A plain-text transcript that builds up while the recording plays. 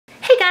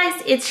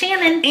guys, it's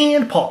Shannon.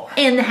 And Paul.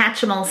 And the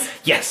Hatchimals.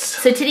 Yes.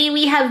 So today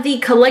we have the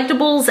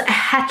CollEGGtibles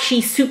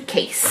Hatchy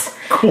Suitcase.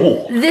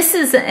 Cool. This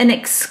is an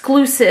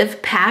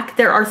exclusive pack.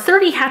 There are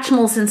 30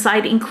 Hatchimals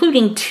inside,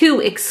 including 2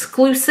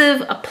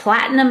 exclusive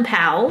Platinum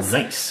Pals.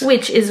 Nice.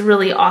 Which which is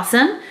really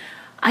awesome.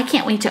 I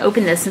can't wait to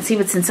open this and see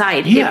what's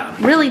inside. Yeah. It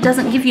really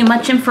doesn't give you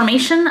much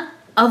information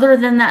other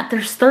than that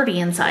there's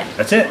 30 inside.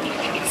 That's it.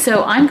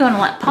 So I'm going to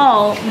let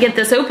Paul get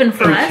this open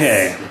for us.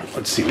 Okay.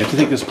 Let's see. We have to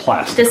take this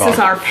plastic This off is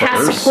our first.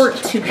 passport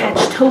to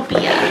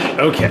Hatchtopia.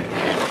 Okay.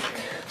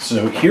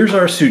 So here's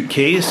our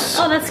suitcase.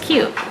 Oh, that's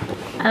cute.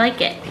 I like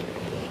it.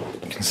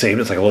 You can save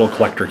it. It's like a little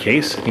collector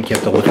case. I think you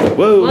have to lift it.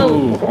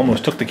 Whoa.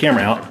 Almost took the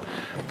camera out.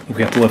 I think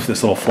we have to lift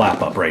this little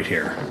flap up right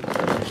here.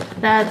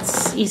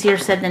 That's easier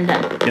said than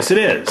done. Yes, it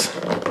is.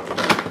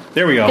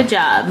 There we go. Good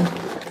job.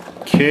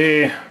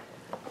 Okay.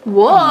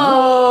 Whoa!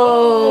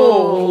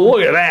 Oh,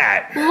 look at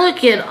that.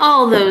 Look at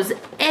all those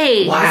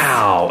eggs.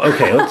 Wow.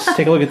 Okay, let's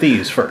take a look at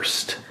these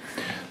first.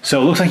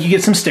 So it looks like you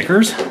get some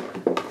stickers.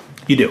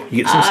 You do.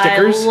 You get some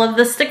stickers. I love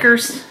the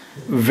stickers.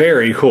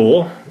 Very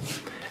cool.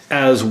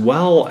 As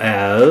well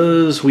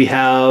as we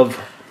have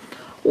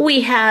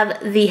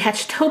the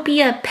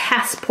Hatchtopia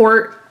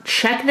passport.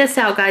 Check this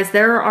out, guys.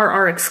 There are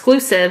our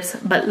exclusives,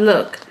 but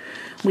look.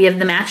 We have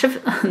the map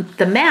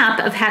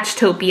of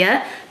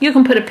Hatchtopia. You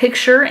can put a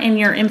picture and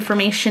your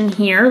information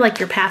here, like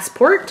your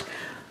passport.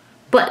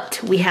 But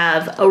we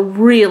have a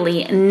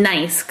really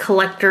nice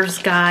collector's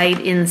guide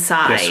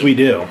inside. Yes, we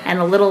do. And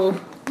a little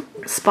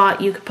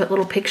spot you could put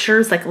little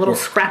pictures, like a little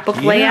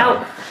scrapbook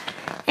layout.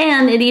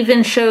 And it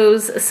even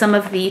shows some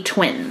of the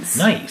twins.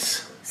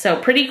 Nice. So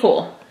pretty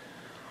cool.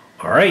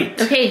 All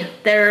right. Okay,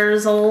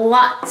 there's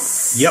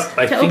lots Yep,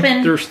 I think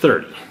there's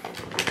 30.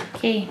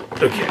 Okay,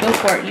 Okay. Go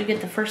for it. You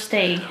get the first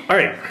egg. All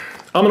right.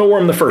 I'm going to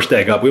warm the first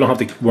egg up. We don't have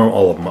to warm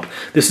all of them up.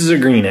 This is a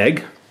green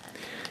egg.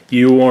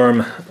 You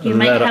warm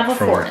that up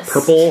from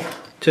purple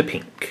to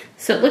pink.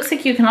 So it looks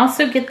like you can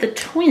also get the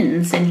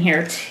twins in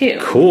here too.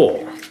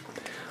 Cool.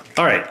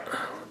 All right.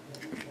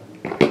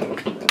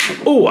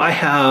 Oh, I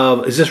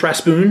have, is this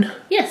Raspoon?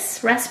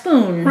 Yes,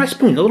 Raspoon.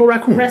 Raspoon, the little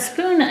raccoon.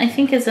 Raspoon, I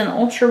think, is an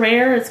ultra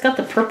rare. It's got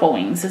the purple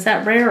wings. Is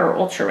that rare or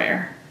ultra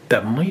rare?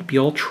 That might be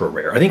ultra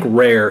rare. I think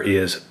rare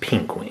is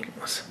pink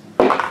wings.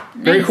 Nice.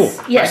 Very cool.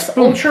 Yes,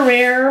 Raspoon. ultra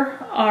rare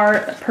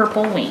are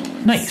purple wings.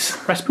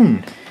 Nice.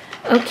 Raspoon.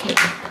 Okay.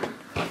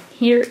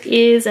 Here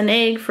is an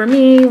egg for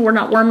me. We're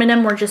not warming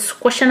them. We're just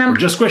squishing them. We're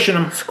just squishing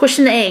them.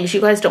 Squishing the eggs.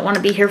 You guys don't want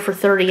to be here for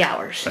 30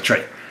 hours. That's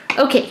right.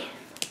 Okay.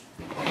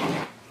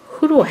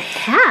 Who do I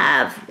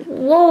have?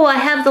 Whoa, I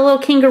have the little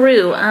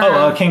kangaroo.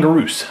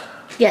 Kangaroos.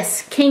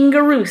 Yes,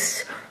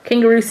 kangaroos.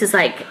 Kangaroos is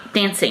like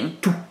dancing.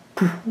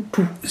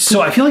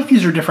 So I feel like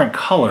these are different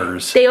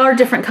colors. They are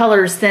different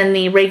colors than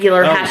the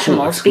regular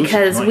Hatchimals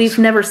because we've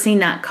never seen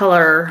that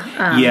color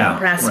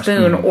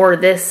Raspoon or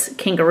this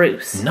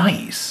kangaroos.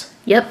 Nice.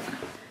 Yep.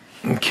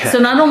 Okay. So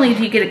not only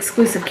do you get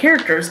exclusive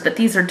characters, but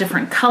these are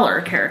different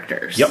color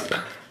characters. Yep.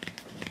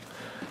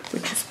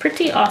 Which is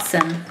pretty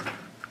awesome.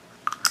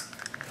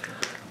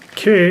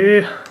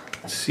 Okay.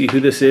 Let's see who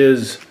this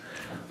is.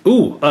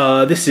 Ooh,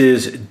 this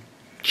is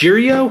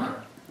Jirio,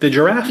 the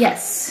giraffe?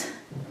 Yes.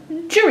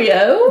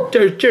 Jirio.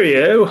 There's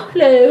Jirio.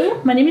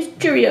 Hello, my name is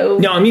Jirio.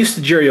 No, I'm used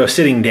to Jirio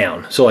sitting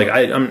down, so like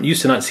I'm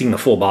used to not seeing the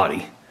full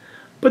body.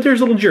 But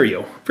there's little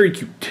Jirio, very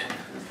cute.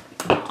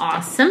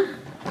 Awesome.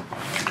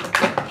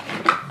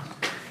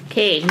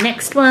 Okay,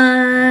 next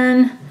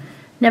one.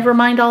 Never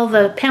mind all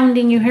the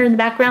pounding you hear in the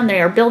background.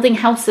 They are building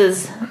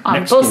houses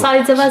on both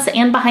sides of us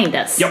and behind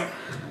us. Yep.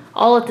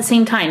 All at the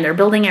same time. They're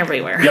building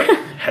everywhere. Yep.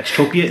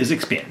 Hatchtopia is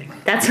expanding.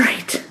 That's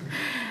right.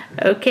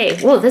 Okay.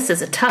 Whoa, this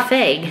is a tough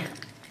egg.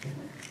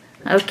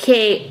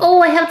 Okay.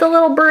 Oh, I have the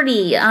little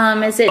birdie.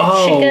 Is it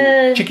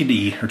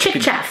chickadee or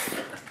chick-chaff?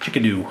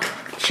 Chickadoo.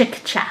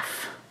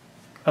 Chick-chaff.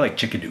 I like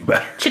chickadoo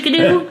better.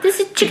 Chickadoo. This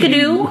is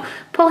chickadoo.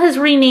 Paul has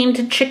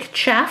renamed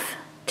chick-chaff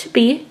to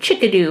be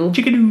chickadoo.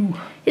 Chickadoo.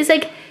 It's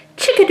like,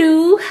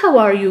 chickadoo, how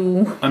are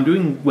you? I'm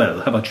doing well.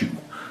 How about you?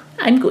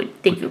 I'm good,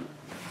 thank you.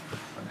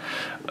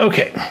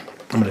 Okay.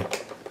 I'm going to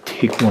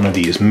take one of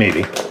these, maybe,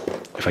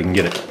 if I can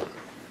get it.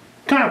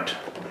 Come out.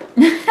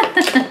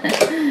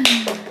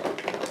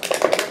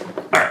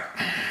 Alright.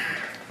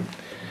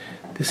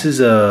 This is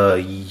a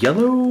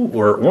yellow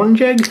or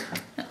orange egg?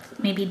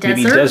 Maybe desert?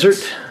 Maybe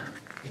desert.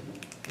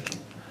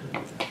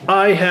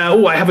 I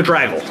have a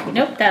draggle.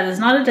 Nope, that is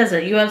not a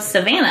desert. You have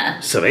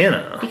savanna.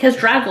 Savanna. Because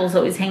draggles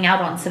always hang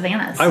out on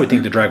savannas. I would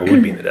think the draggle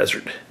would be in the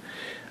desert.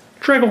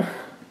 Draggle.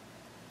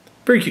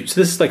 Very cute. So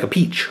this is like a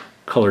peach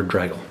colored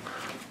draggle.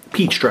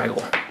 Peach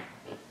draggle.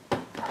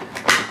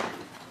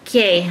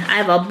 Okay, I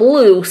have a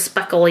blue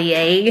speckly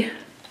egg.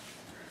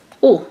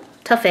 Oh,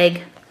 tough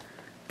egg.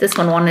 This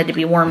one wanted to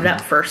be warmed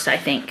up first, I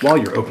think. While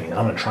you're opening,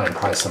 I'm going to try and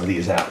pry some of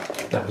these out.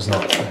 That was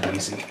not that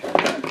easy.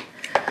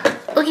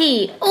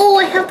 Okay. Oh,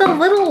 I have the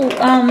little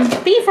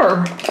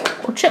beaver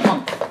or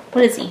chipmunk.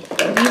 What is he?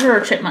 A beaver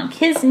or chipmunk?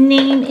 His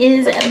name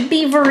is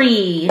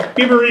Beavery.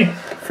 Beavery.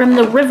 From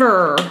the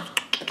river.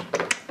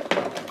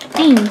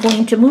 I'm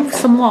going to move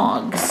some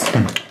logs.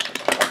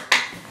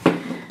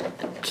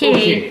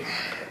 Okay.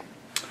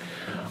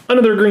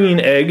 Another green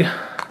egg.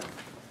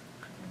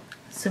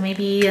 So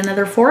maybe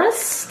another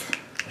forest?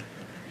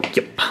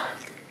 Yep.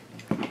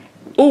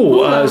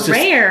 Oh,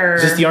 rare.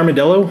 Is this the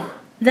armadillo?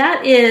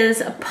 That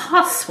is a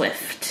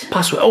Poswift.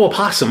 Oh, a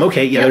possum.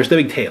 Okay, yeah, there's the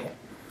big tail.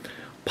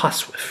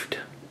 Poswift.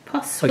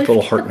 Poswift. Like the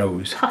little heart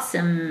nose.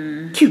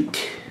 Possum.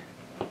 Cute.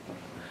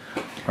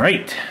 All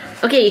right.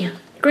 Okay,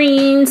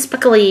 green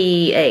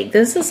speckly egg.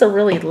 This is a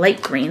really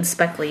light green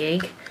speckly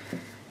egg.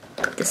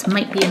 This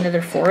might be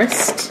another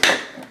forest.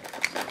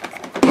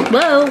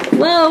 Whoa,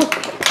 whoa,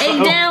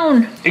 egg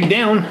down. Egg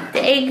down.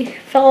 The egg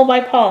fell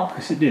by Paul.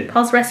 Yes, it did.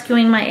 Paul's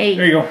rescuing my egg.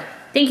 There you go.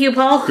 Thank you,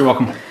 Paul. You're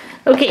welcome.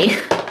 Okay,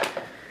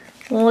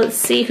 well, let's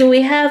see who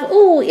we have.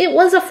 Oh, it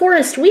was a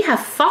forest. We have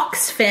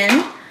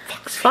Foxfin.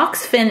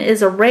 Foxfin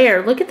is a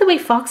rare. Look at the way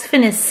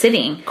Foxfin is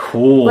sitting.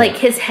 Cool. Like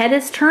his head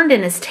is turned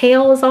and his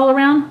tail is all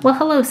around. Well,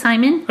 hello,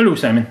 Simon. Hello,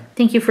 Simon.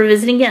 Thank you for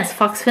visiting. Yes,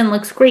 Foxfin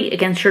looks great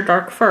against your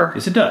dark fur.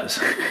 Yes, it does.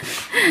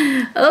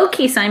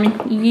 Okay,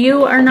 Simon,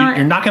 you are not...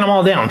 You're knocking them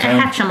all down, a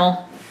Simon.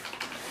 Hatchimal.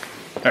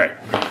 All right.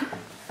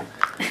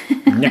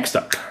 Next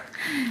up.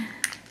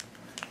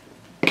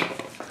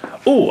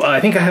 Oh, I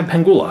think I have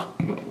Pangula.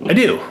 I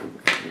do.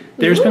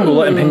 There's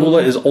Pangula, and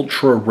Pangula is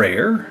ultra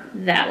rare.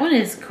 That one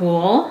is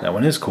cool. That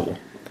one is cool.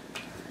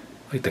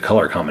 I like the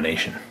color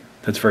combination.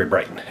 That's very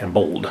bright and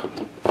bold.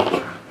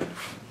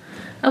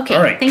 Okay,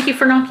 all right. Thank you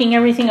for knocking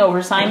everything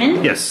over,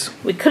 Simon. Yes.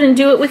 We couldn't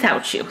do it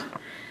without you.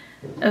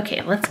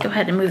 Okay, let's go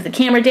ahead and move the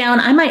camera down.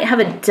 I might have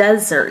a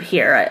desert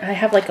here. I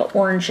have like an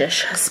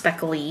orangish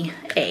speckly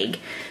egg.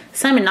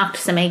 Simon knocked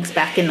some eggs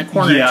back in the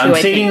corner yeah, too,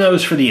 I'm saving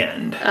those for the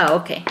end. Oh,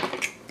 okay.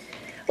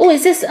 Oh,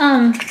 is this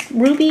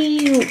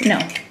Ruby? No.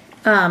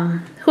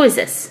 Who is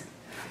this?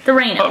 The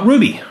rhino.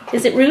 Ruby.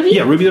 Is it Ruby?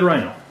 Yeah, Ruby the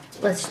rhino.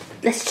 Let's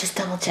just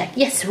double check.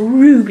 Yes,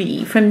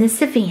 Ruby from the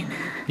savannah.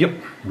 Yep,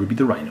 Ruby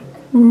the rhino.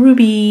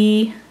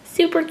 Ruby.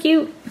 Super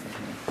cute.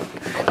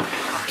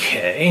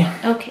 Okay.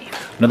 Okay.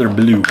 Another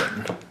blue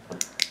one.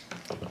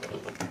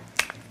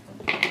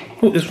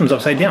 Oh, this one's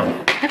upside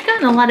down. I've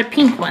gotten a lot of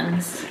pink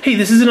ones. Hey,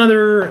 this is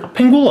another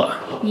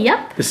Pangula.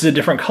 Yep. This is a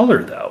different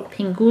color, though.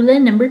 Pangula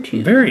number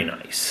 2. Very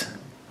nice.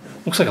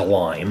 Looks like a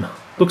lime.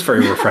 Looks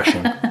very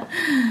refreshing.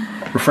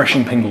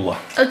 Refreshing Pangula.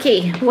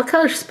 Okay, what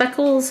color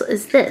speckles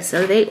is this?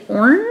 Are they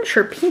orange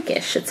or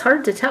pinkish? It's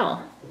hard to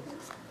tell.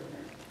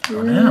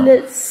 Oh, no.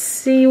 Let's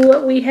see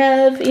what we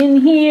have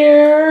in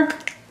here.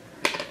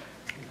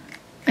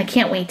 I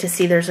can't wait to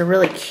see. There's a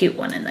really cute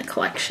one in the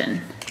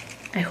collection.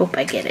 I hope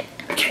I get it.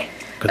 Okay.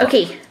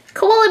 Okay,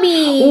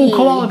 Koalabi. Oh,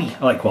 Koalabi.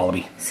 I like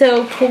Koalabi.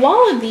 So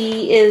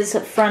Koalabi is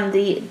from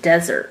the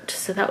desert.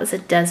 So that was a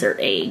desert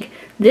egg.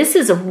 This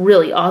is a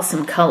really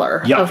awesome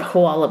color of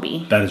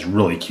Koalabi. That is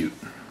really cute.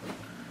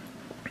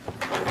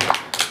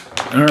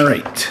 All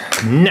right.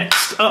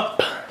 Next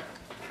up,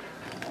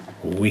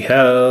 we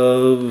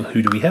have,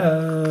 who do we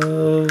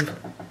have?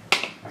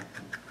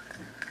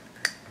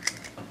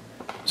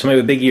 Somebody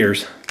with big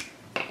ears.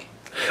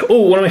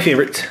 Oh, one of my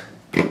favorites.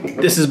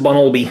 This is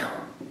Bunnelby.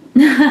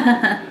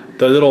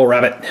 The little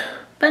rabbit.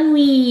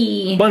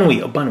 Bunwee.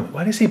 Bunwee. Oh, Bunwee.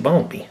 Why did I say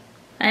Bunnelby?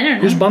 I don't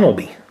know. Who's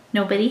Bunnelby?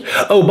 Nobody.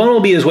 Oh,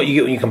 Bunnelby is what you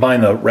get when you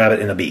combine the rabbit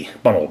and the bee.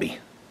 Bunnelby.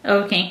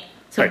 Okay.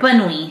 So right.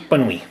 Bunwee.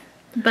 Bunwee.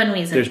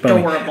 Bunwee's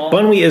adorable.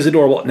 Bunwee is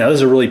adorable. Now, this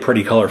is a really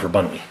pretty color for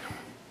Bunwee.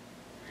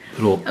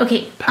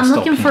 Okay, I'm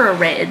looking for a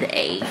red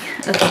egg.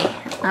 Okay,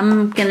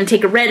 I'm gonna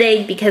take a red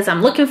egg because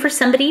I'm looking for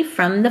somebody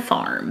from the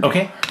farm.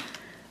 Okay.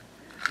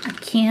 I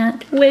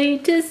can't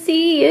wait to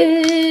see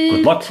it.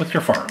 Good luck with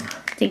your farm.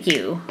 Thank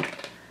you.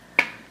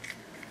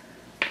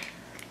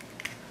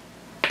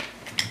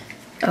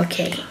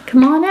 Okay,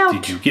 come on out.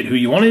 Did you get who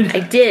you wanted? I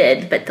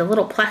did, but the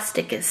little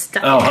plastic is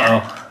stuck in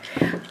there. Oh.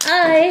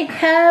 I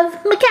have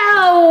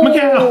Macau.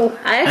 Macau.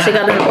 I actually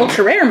got an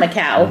ultra rare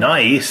Macau.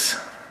 Nice.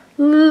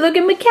 Look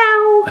at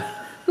Macau.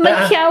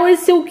 Macau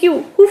is so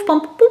cute. Hoof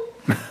bump.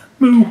 Boop.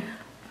 Moo.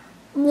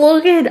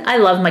 Look at, I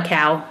love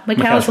Macau.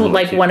 Macau's really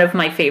like cute. one of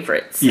my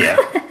favorites. Yeah,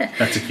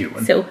 that's a cute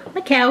one. So,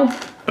 Macau.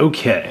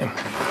 Okay.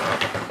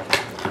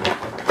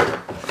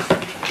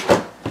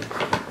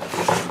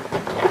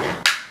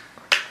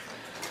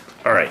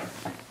 All right.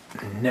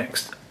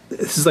 Next.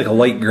 This is like a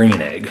light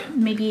green egg.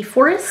 Maybe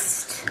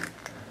forest?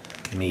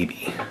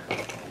 Maybe.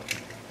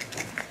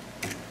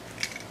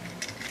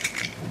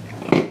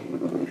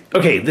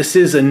 Okay, this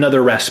is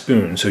another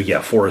Raspoon, so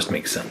yeah, forest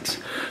makes sense.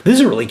 This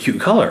is a really cute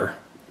color.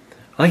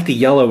 I like the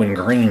yellow and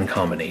green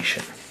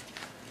combination.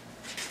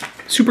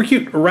 Super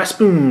cute,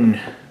 Raspoon.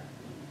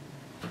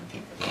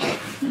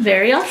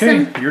 Very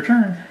awesome. Okay, your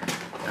turn.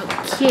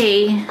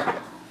 Okay.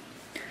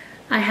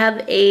 I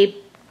have a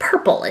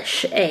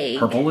purplish egg.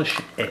 Purplish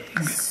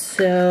egg.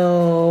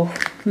 So,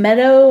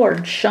 meadow or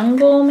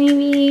jungle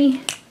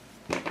maybe?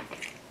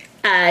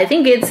 I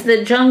think it's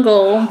the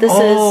jungle. This is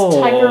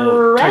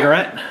Tigerette.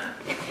 Tigerette?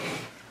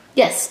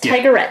 Yes,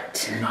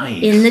 Tigerette. Yeah.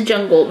 Nice. In the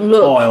jungle.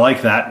 Look. Oh, I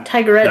like that.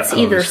 Tigerette's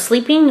either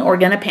sleeping or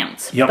gonna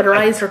pounce. Yep. But her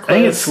eyes are closed. I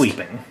think it's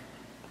sleeping.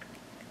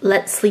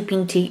 Let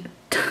sleeping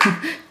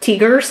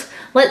tigers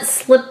Let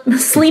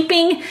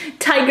sleeping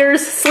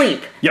tigers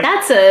sleep. Yep.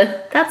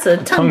 That's a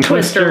tongue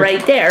twister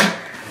right there.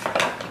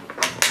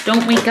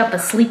 Don't wake up a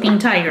sleeping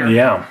tiger.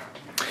 Yeah.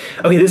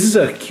 Okay, this is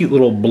a cute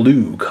little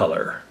blue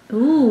color.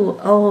 Ooh,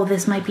 oh,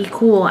 this might be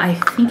cool. I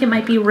think it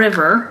might be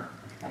River.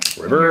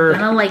 River. You're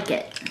gonna like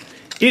it.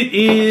 It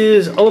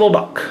is a little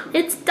duck.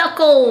 It's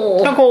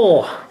Duckle.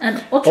 Duckle.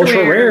 An ultra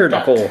rare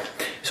duck. Duckle.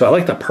 So I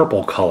like the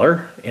purple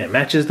color, and it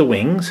matches the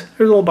wings.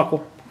 There's a little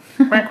Duckle.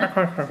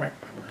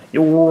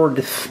 You're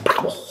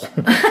despicable.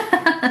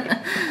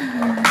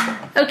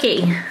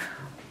 Okay,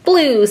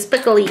 blue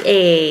speckly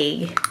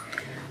egg.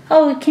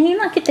 Oh, can you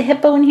not get the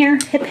hippo in here?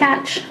 Hip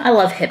Hatch? I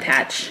love Hip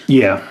Hatch.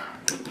 Yeah.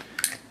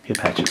 Hip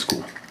Hatch is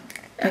cool.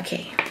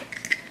 Okay.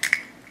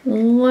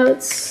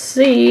 Let's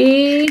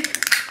see.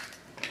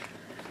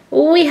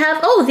 We have,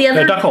 oh, the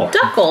other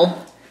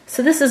Duckle.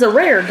 So this is a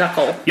rare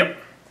Duckle. Yep.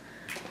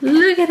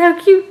 Look at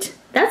how cute.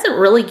 That's a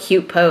really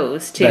cute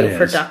pose, too,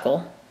 for is.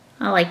 Duckle.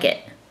 I like it.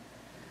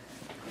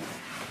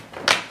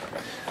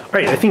 All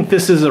right, I think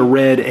this is a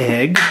red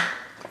egg.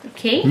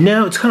 Okay.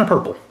 No, it's kind of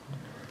purple.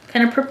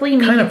 Kind of purpley,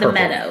 maybe Kinda the purple.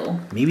 meadow.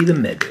 Maybe the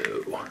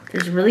meadow.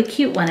 There's a really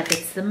cute one if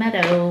it's the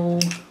meadow.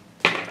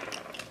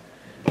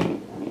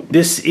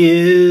 This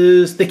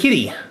is the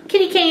kitty.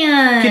 Kitty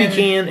can. Kitty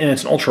can, and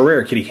it's an ultra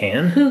rare kitty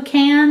can. Who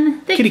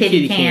can? The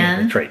kitty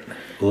can. That's right.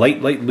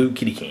 Light blue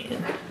kitty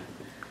can.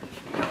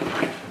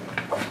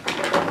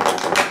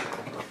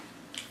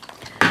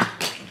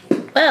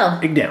 Well,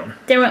 Egg down.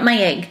 there went my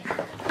egg.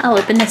 I'll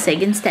open this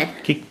egg instead.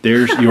 Okay,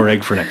 there's your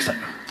egg for next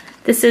time.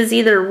 This is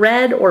either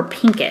red or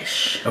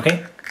pinkish.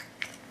 Okay.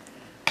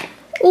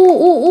 Ooh,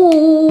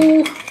 ooh,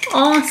 ooh.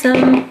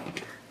 Awesome.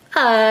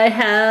 I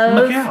have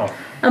Macau.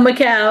 a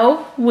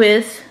macaw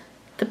with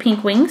the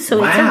pink wings,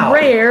 so it's a Wow.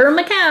 rare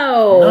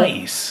macaw.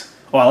 Nice.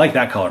 Oh, I like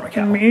that color,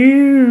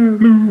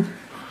 Macau.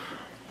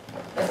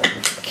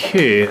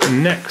 Okay,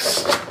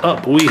 next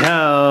up we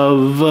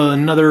have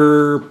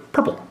another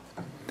purple.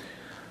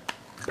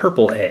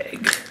 Purple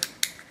egg.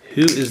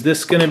 Who is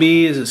this going to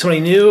be? Is it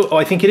somebody new? Oh,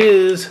 I think it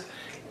is.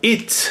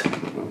 This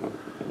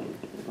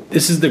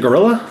is the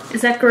gorilla?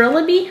 Is that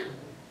Gorilla Bee?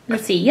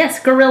 Let's see. Yes,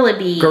 Gorilla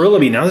Bee. Gorilla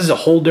Bee. Now this is a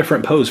whole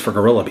different pose for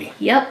Gorilla Bee.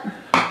 Yep.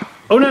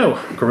 Oh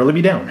no, Gorilla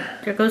Bee down.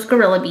 There goes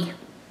Gorilla Bee.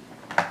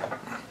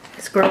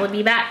 Is Gorilla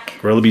Bee back?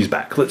 Gorilla Bee's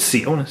back. Let's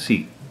see. I want to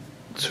see.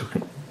 So,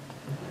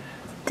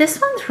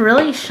 This one's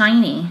really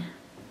shiny.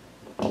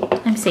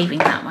 I'm saving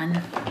that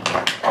one.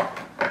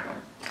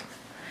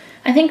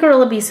 I think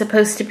Gorilla Bee's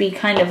supposed to be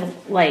kind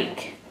of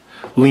like...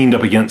 leaned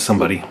up against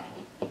somebody.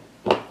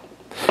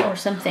 or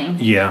something.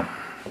 Yeah.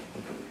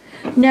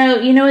 No,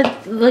 you know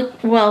what?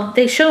 Look, well,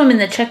 they show him in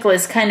the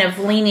checklist kind of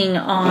leaning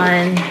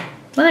on...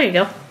 Well, there you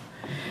go.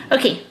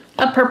 Okay,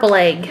 a purple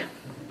egg.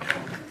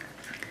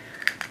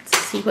 Let's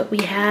see what we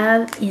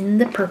have in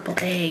the purple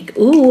egg.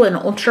 Ooh, an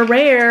ultra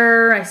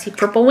rare. I see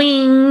purple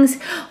wings.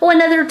 Oh,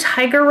 another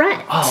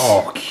tigerette.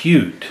 Oh,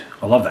 cute.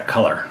 I love that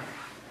color.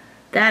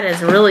 That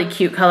is a really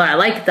cute color. I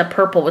like the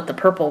purple with the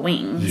purple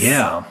wings.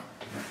 Yeah.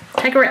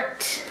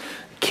 Tigerette.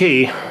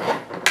 Okay.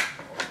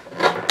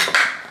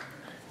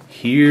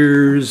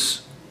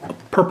 Here's a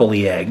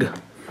purpley egg.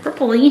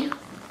 Purpley.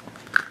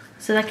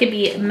 So that could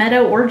be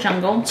meadow or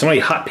jungle. Somebody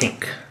hot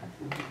pink.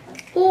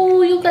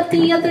 Oh, you got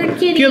the other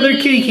kitty. The other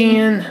kitty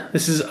can.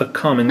 This is a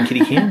common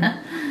kitty can.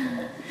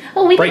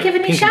 Oh, we Bright didn't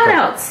give any pink shout and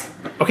outs.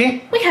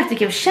 Okay. We have to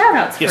give shout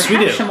outs for Yes, we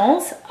do.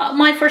 Hatchimals.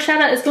 My first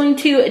shout out is going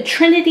to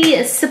Trinity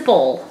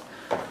Sipple.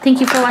 Thank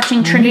you for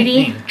watching,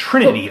 Trinity. Name.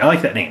 Trinity. I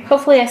like that name.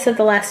 Hopefully I said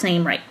the last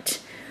name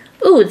right.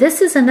 Ooh,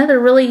 this is another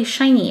really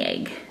shiny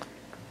egg.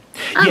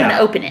 I'm going to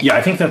open it. Yeah,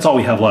 I think that's all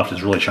we have left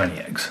is really shiny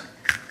eggs.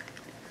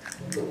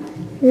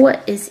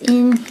 What is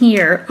in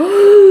here?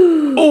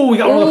 Oh, we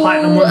got one of the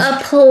platinum ones. A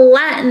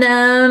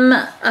platinum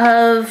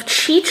of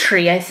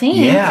Chi-Tree, I think.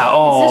 Yeah,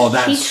 oh, Is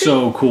this that's Chi-Tree?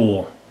 so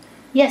cool.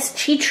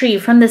 Yes, Chi-Tree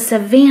from the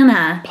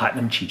Savannah.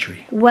 Platinum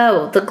Chi-Tree.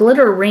 Whoa, the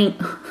glitter ring.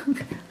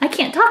 I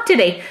can't talk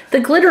today. The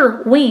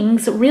glitter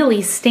wings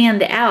really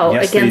stand out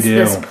Yes, against they do.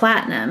 this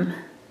platinum.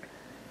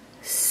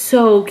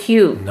 So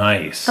cute.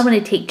 Nice. I'm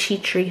going to take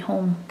Chi-Tree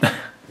home.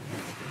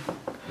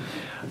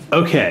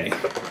 Okay.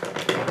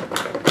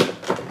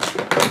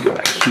 Go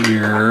back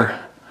here.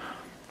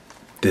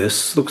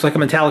 This looks like a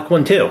metallic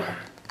one too.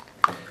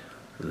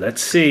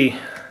 Let's see.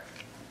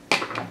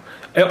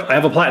 Oh, I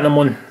have a platinum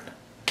one.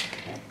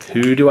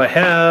 Who do I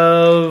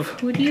have?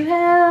 Who do you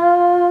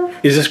have?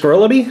 Is this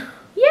Gorilla Bee?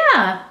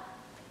 Yeah.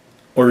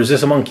 Or is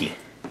this a monkey?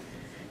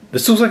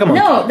 This looks like a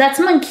monkey. No, that's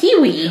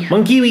Monkiwi.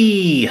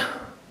 Monkiwi.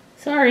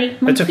 Sorry,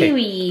 That's okay.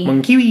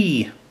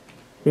 Monkiwi.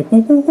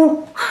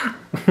 Monkiwi.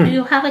 Do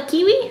you have a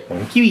kiwi?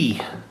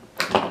 Monkiwi.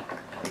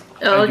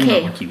 Oh, I do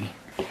okay. know Monkiwi.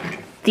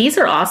 These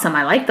are awesome.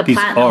 I like the These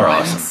platinum are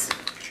ones. awesome.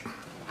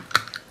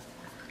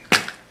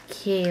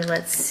 Okay,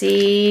 let's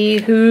see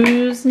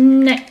who's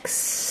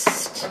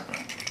next.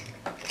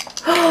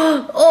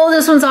 Oh,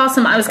 this one's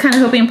awesome. I was kind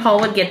of hoping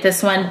Paul would get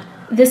this one.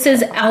 This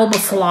is Alba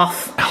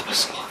Sloth. Alba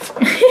Sloth.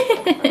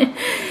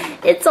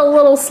 It's a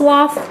little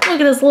sloth. Look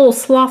at his little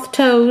sloth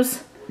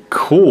toes.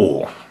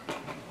 Cool.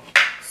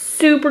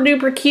 super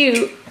duper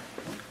cute.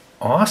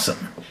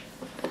 Awesome.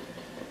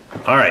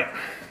 All right,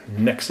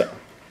 next up.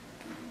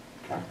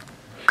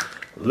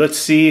 Let's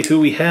see who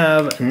we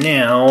have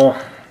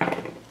now.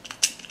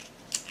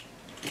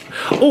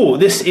 Oh,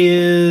 this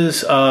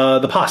is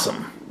the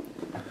possum.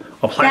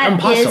 A platinum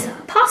possum. That is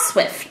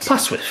PSToyReviews.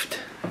 PSToyReviews.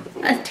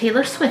 A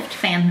Taylor Swift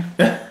fan.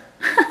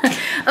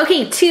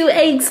 Okay, 2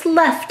 eggs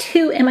left.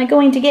 Who am I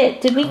going to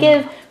get? Did we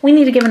give... We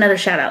need to give another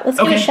shout out. Let's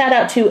give a shout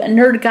out to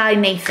Nerd Guy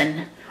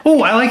Nathan.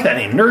 Oh, I like that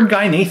name. Nerd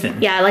Guy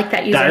Nathan. Yeah, I like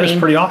that username. That is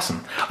pretty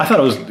awesome. I thought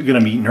it was going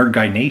to be Nerd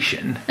Guy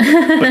Nation. But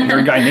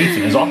Nerd Guy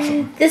Nathan is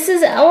awesome. This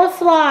is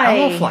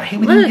Elafly. Elafly. Hey,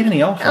 we didn't get any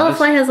Elaflies.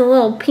 Elafly has a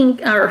little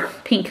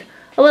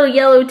a little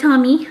yellow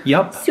tummy.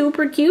 Yep.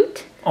 Super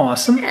cute.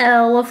 Awesome.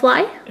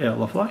 Elafly.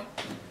 Elafly.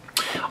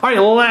 All right,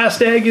 the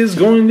last egg is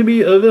going to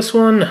be this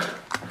one.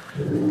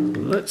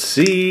 Let's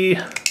see.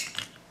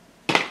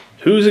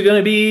 Who's it going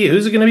to be?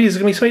 Who's it going to be? Is it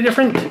going to be somebody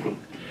different?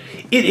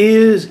 It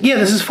is, yeah,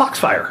 this is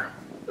Foxfire.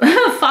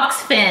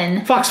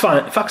 Foxfin.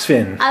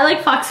 Foxfin. I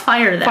like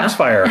Foxfire though.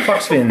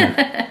 Foxfin.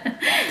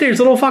 There's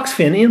a little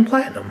Foxfin in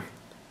platinum.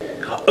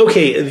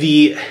 Okay,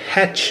 the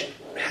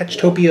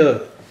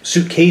Hatchtopia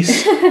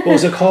suitcase. What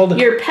was it called?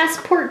 Your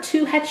passport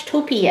to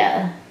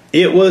Hatchtopia.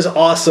 It was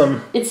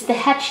awesome. It's the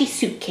Hatchy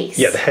Suitcase.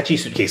 Yeah, the Hatchy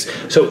Suitcase.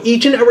 So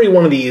each and every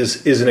one of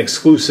these is an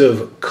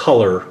exclusive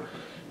color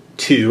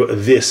to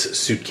this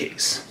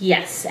suitcase.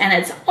 Yes, and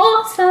it's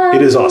awesome.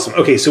 It is awesome.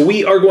 Okay, so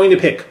we are going to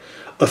pick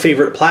a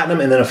favorite platinum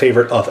and then a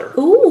favorite other.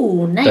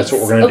 Ooh, nice. That's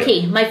what we're going to do.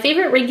 Okay, my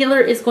favorite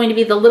regular is going to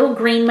be the little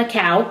green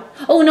Macau.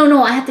 Oh,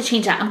 no, I have to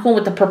change that. I'm going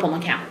with the purple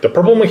Macau. The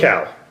purple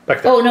Macau.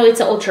 Back there. Oh, no,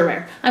 it's an ultra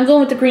rare. I'm going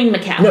with the green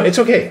Macau. No, it's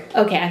okay.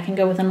 Okay, I can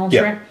go with an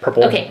ultra rare?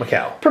 Purple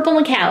Macau. Purple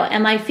Macau.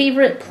 And my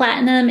favorite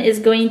platinum is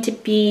going to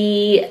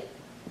be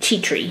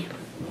Cheatree.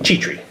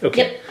 Cheatree.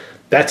 Okay. Yep.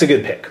 That's a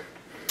good pick.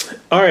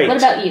 All right. What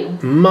about you?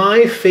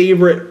 My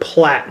favorite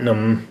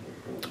platinum,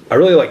 I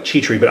really like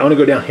Cheatree, but I want to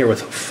go down here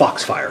with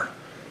Foxfire.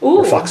 Ooh.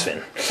 Or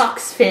Foxfin.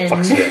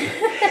 Foxfin.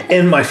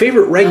 And my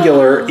favorite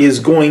regular is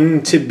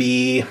going to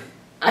be...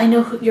 I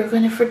know who you're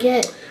going to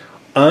forget.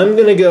 I'm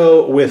going to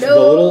go with the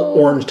little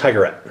orange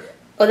tigerette.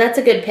 Oh, that's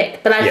a good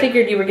pick. But I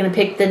figured you were going to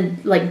pick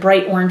the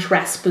bright orange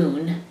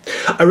Raspoon.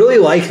 I really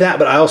like that,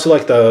 but I also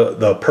like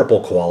the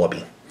purple koala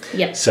bee.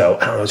 Yep. So,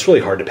 I don't know, it's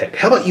really hard to pick.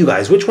 How about you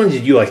guys? Which one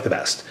did you like the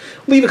best?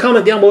 Leave a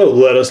comment down below.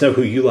 Let us know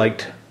who you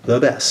liked the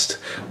best.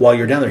 While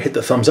you're down there, hit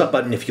the thumbs up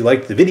button if you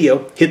liked the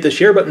video. Hit the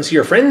share button so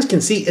your friends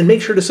can see, and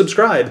make sure to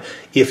subscribe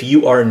if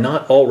you are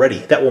not already.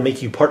 That will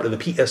make you part of the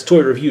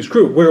PSToyReviews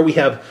crew, where we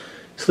have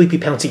sleepy,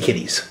 pouncy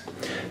kitties.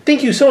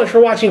 Thank you so much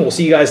for watching. We'll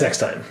see you guys next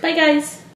time. Bye, guys.